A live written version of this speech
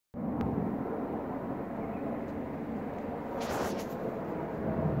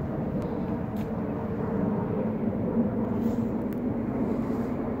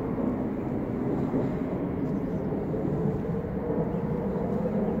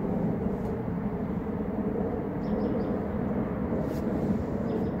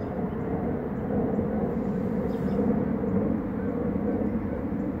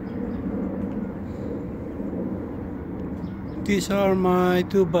These are my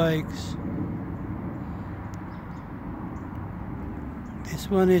two bikes. This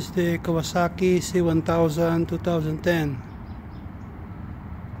one is the Kawasaki Z1000 2010.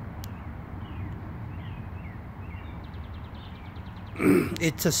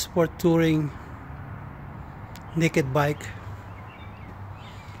 It's a sport touring naked bike.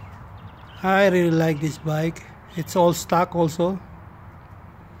 I really like this bike. It's all stock also.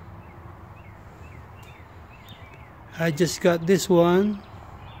 I just got this one,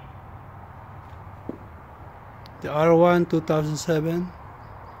 the R1 2007.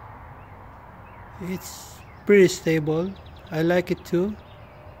 It's pretty stable. I like it too.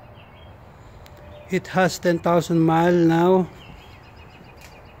 It has 10,000 miles now.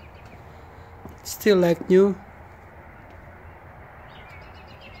 It's still like new.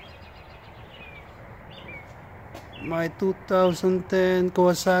 My 2010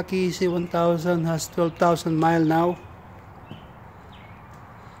 Kawasaki Z1000 has 12,000 miles now.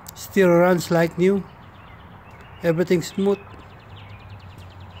 Still runs like new. Everything smooth.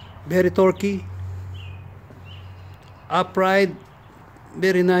 Very torquey. Upright.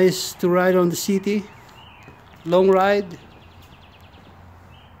 Very nice to ride on the city. Long ride.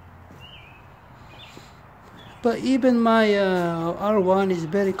 But even my R1 is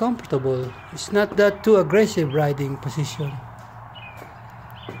very comfortable. It's not that too aggressive riding position.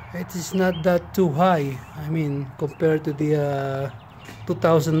 It is not that too high. I mean, compared to the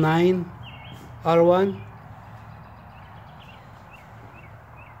 2009 R1.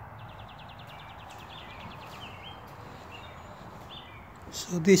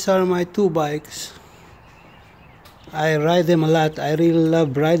 So these are my two bikes. I ride them a lot. I really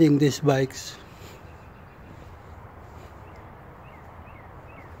love riding these bikes.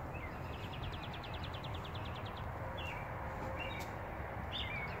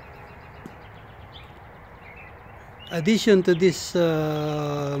 Addition to this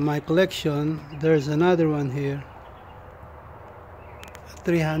my collection, there's another one here, a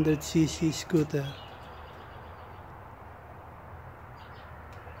 300cc scooter.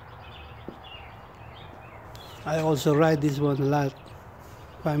 I also ride this one a lot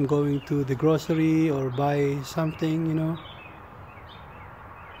if I'm going to the grocery or buy something, you know.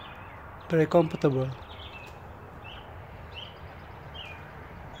 Very comfortable.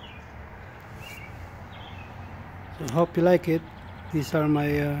 So hope you like it. These are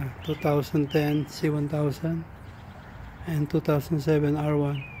my 2010 Z1000 and 2007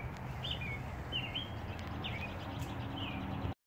 R1.